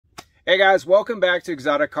Hey guys, welcome back to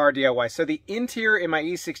Exotic Car DIY. So the interior in my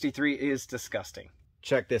E63 is disgusting.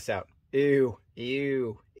 Check this out. Ew,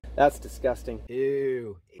 ew. That's disgusting.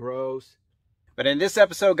 Ew, gross. But in this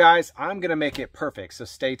episode, guys, I'm gonna make it perfect, so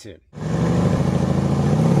stay tuned.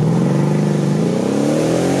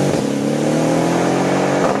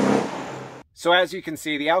 So as you can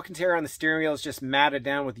see, the Alcantara on the steering wheel is just matted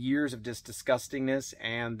down with years of just disgustingness,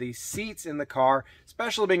 and the seats in the car,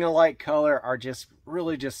 especially being a light color, are just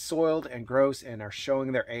really just soiled and gross and are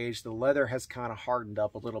showing their age. The leather has kind of hardened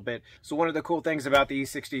up a little bit. So one of the cool things about the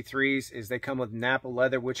E63s is they come with Napa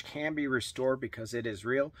leather, which can be restored because it is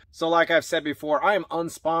real. So like I've said before, I am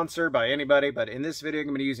unsponsored by anybody, but in this video I'm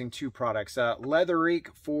going to be using two products, Leatherique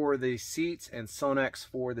for the seats and Sonax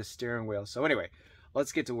for the steering wheel. So anyway,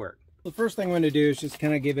 let's get to work. The first thing I'm going to do is just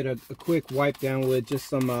kind of give it a quick wipe down with just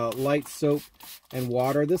some light soap and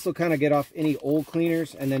water. This will kind of get off any old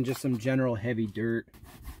cleaners and then just some general heavy dirt.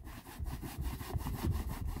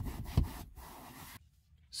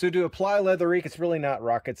 So to apply Leatherique, it's really not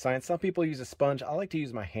rocket science. Some people use a sponge. I like to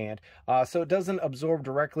use my hand. So it doesn't absorb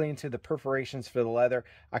directly into the perforations for the leather.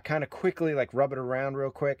 I kind of quickly rub it around real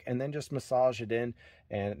quick and then just massage it in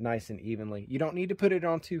and nice and evenly. You don't need to put it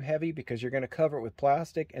on too heavy because you're going to cover it with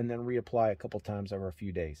plastic and then reapply a couple times over a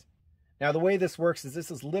few days. Now the way this works is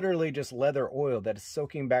this is literally just leather oil that is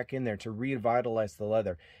soaking back in there to revitalize the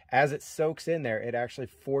leather. As it soaks in there, it actually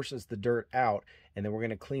forces the dirt out, and then we're going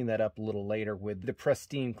to clean that up a little later with the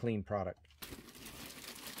Pristine Clean product.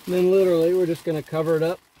 And then literally we're just going to cover it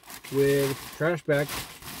up with trash bag.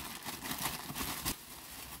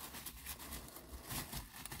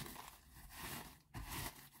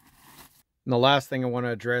 And the last thing I want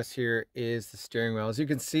to address here is the steering wheel. As you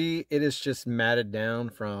can see, it is just matted down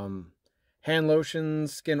from hand lotion,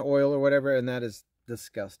 skin oil, or whatever, and that is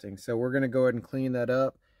disgusting. So we're going to go ahead and clean that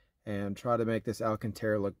up and try to make this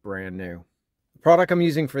Alcantara look brand new. The product I'm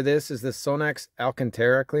using for this is the Sonax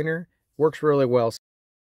Alcantara cleaner. Works really well.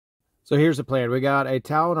 So here's the plan. We got a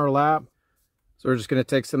towel in our lap. So we're just going to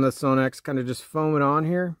take some of the Sonax, kind of just foam it on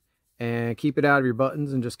here and keep it out of your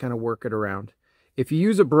buttons and just kind of work it around. If you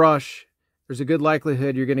use a brush, there's a good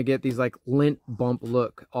likelihood you're going to get these lint bump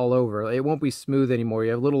look all over. It won't be smooth anymore.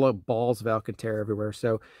 You have little balls of Alcantara everywhere.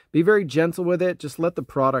 So be very gentle with it. Just let the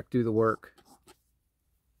product do the work.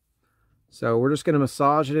 So we're just going to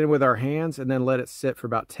massage it in with our hands and then let it sit for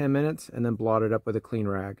about 10 minutes and then blot it up with a clean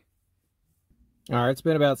rag. All right, it's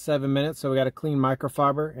been about 7 minutes, so we got a clean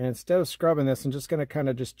microfiber. And instead of scrubbing this, I'm just going to kind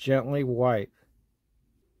of just gently wipe.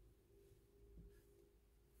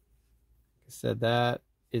 Like I said, that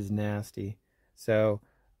is nasty. So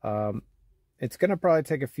it's going to probably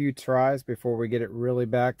take a few tries before we get it really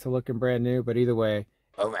back to looking brand new. But either way,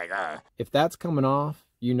 oh my God, if that's coming off,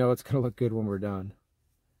 you know it's going to look good when we're done.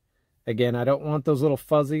 Again, I don't want those little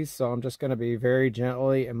fuzzies, so I'm just going to be very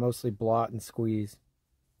gently and mostly blot and squeeze.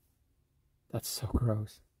 That's so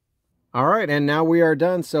gross. All right, and now we are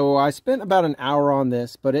done. So I spent about an hour on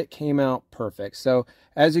this, but it came out perfect. So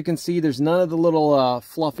as you can see, there's none of the little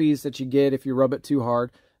fluffies that you get if you rub it too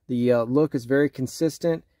hard. The look is very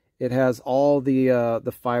consistent. It has all the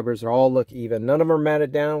fibers are all look even. None of them are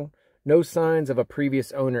matted down. No signs of a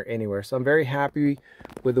previous owner anywhere. So I'm very happy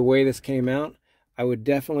with the way this came out. I would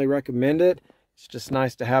definitely recommend it. It's just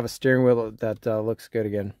nice to have a steering wheel that looks good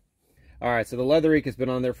again. All right, so the Leatherique has been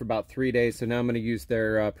on there for about 3 days. So now I'm going to use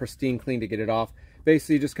their Pristine Clean to get it off.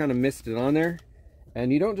 Basically, just kind of mist it on there.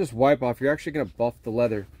 And you don't just wipe off. You're actually going to buff the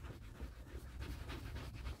leather.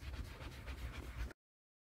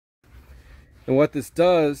 And what this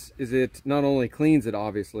does is it not only cleans it,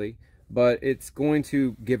 obviously, but it's going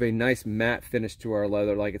to give a nice matte finish to our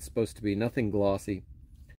leather like it's supposed to be. Nothing glossy.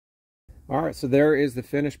 All right, so there is the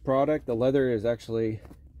finished product. The leather is actually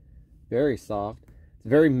very soft. It's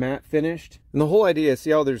very matte finished. And the whole idea is,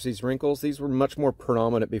 see how there's these wrinkles? These were much more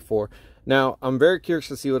predominant before. Now, I'm very curious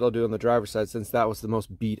to see what I'll do on the driver's side since that was the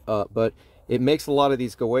most beat up. But it makes a lot of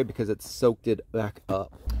these go away because it soaked it back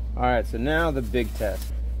up. All right, so now the big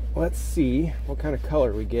test. Let's see what kind of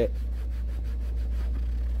color we get.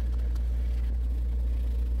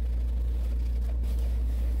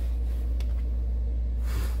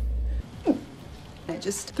 I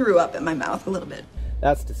just threw up in my mouth a little bit.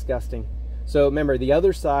 That's disgusting. So remember, the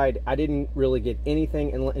other side, I didn't really get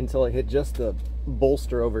anything until it hit just the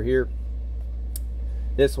bolster over here.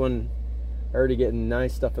 This one, already getting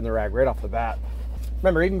nice stuff in the rag right off the bat.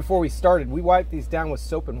 Remember, even before we started, we wiped these down with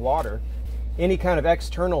soap and water. Any kind of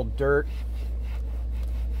external dirt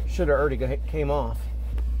should have already came off.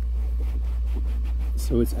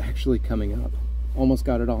 So it's actually coming up. Almost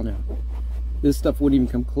got it all now. This stuff wouldn't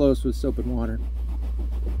even come close with soap and water.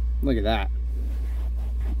 Look at that.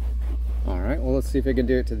 right, well, let's see if I can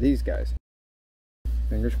do it to these guys.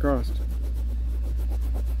 Fingers crossed.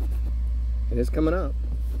 It is coming up.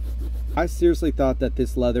 I seriously thought that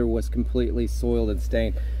this leather was completely soiled and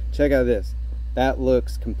stained. Check out this. That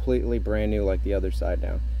looks completely brand new like the other side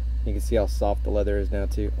now. You can see how soft the leather is now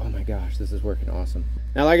too. Oh my gosh, this is working awesome.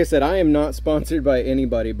 Now, like I said, I am not sponsored by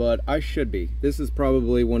anybody, but I should be. This is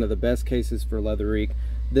probably one of the best cases for Leatherique.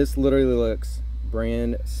 This literally looks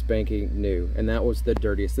brand spanking new, and that was the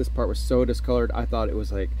dirtiest. This part was so discolored, I thought it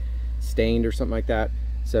was like stained or something like that.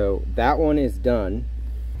 So that one is done.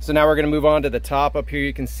 So now we're gonna move on to the top. Up here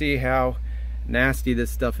you can see how nasty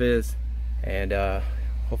this stuff is, and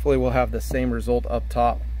hopefully we'll have the same result up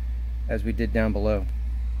top as we did down below.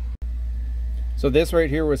 So this right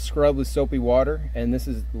here was scrubbed with soapy water, and this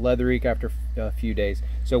is Leatherique after a few days.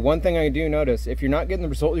 So one thing I do notice, if you're not getting the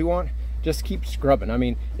result you want, just keep scrubbing. I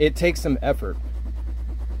mean, it takes some effort,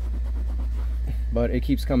 but it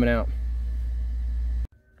keeps coming out.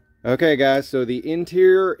 Okay guys, so the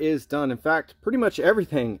interior is done. In fact, pretty much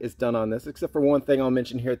everything is done on this, except for one thing I'll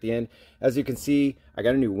mention here at the end. As you can see, I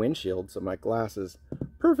got a new windshield, so my glass is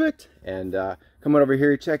perfect. And coming over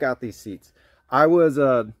here, check out these seats. I was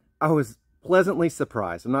pleasantly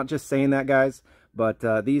surprised. I'm not just saying that, guys,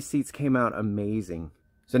 but these seats came out amazing.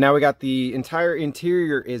 So now we got the entire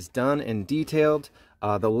interior is done and detailed.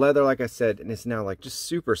 The leather, like I said, and it's now like just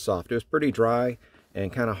super soft. It was pretty dry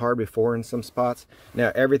and kind of hard before in some spots.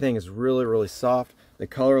 Now everything is really, really soft. The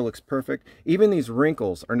color looks perfect. Even these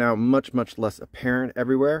wrinkles are now much, much less apparent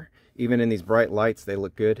everywhere. Even in these bright lights, they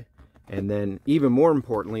look good. And then even more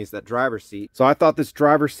importantly is that driver's seat. So I thought this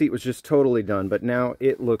driver's seat was just totally done, but now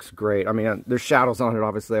it looks great. I mean, there's shadows on it,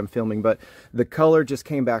 obviously I'm filming, but the color just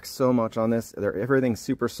came back so much on this. Everything's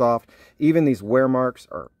super soft. Even these wear marks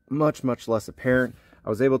are much, much less apparent. I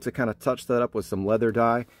was able to kind of touch that up with some leather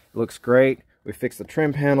dye. It looks great. We fixed the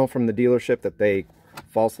trim panel from the dealership that they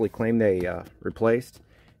falsely claimed they replaced.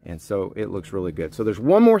 And so it looks really good. So there's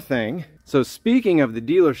one more thing. So speaking of the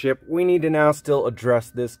dealership, we need to now still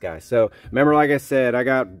address this guy. So remember, like I said, I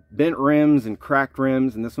got bent rims and cracked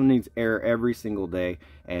rims, and this one needs air every single day.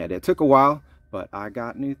 And it took a while, but I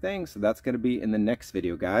got new things. So that's going to be in the next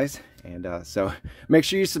video, guys. And so make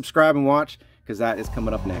sure you subscribe and watch, because that is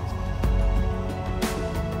coming up next.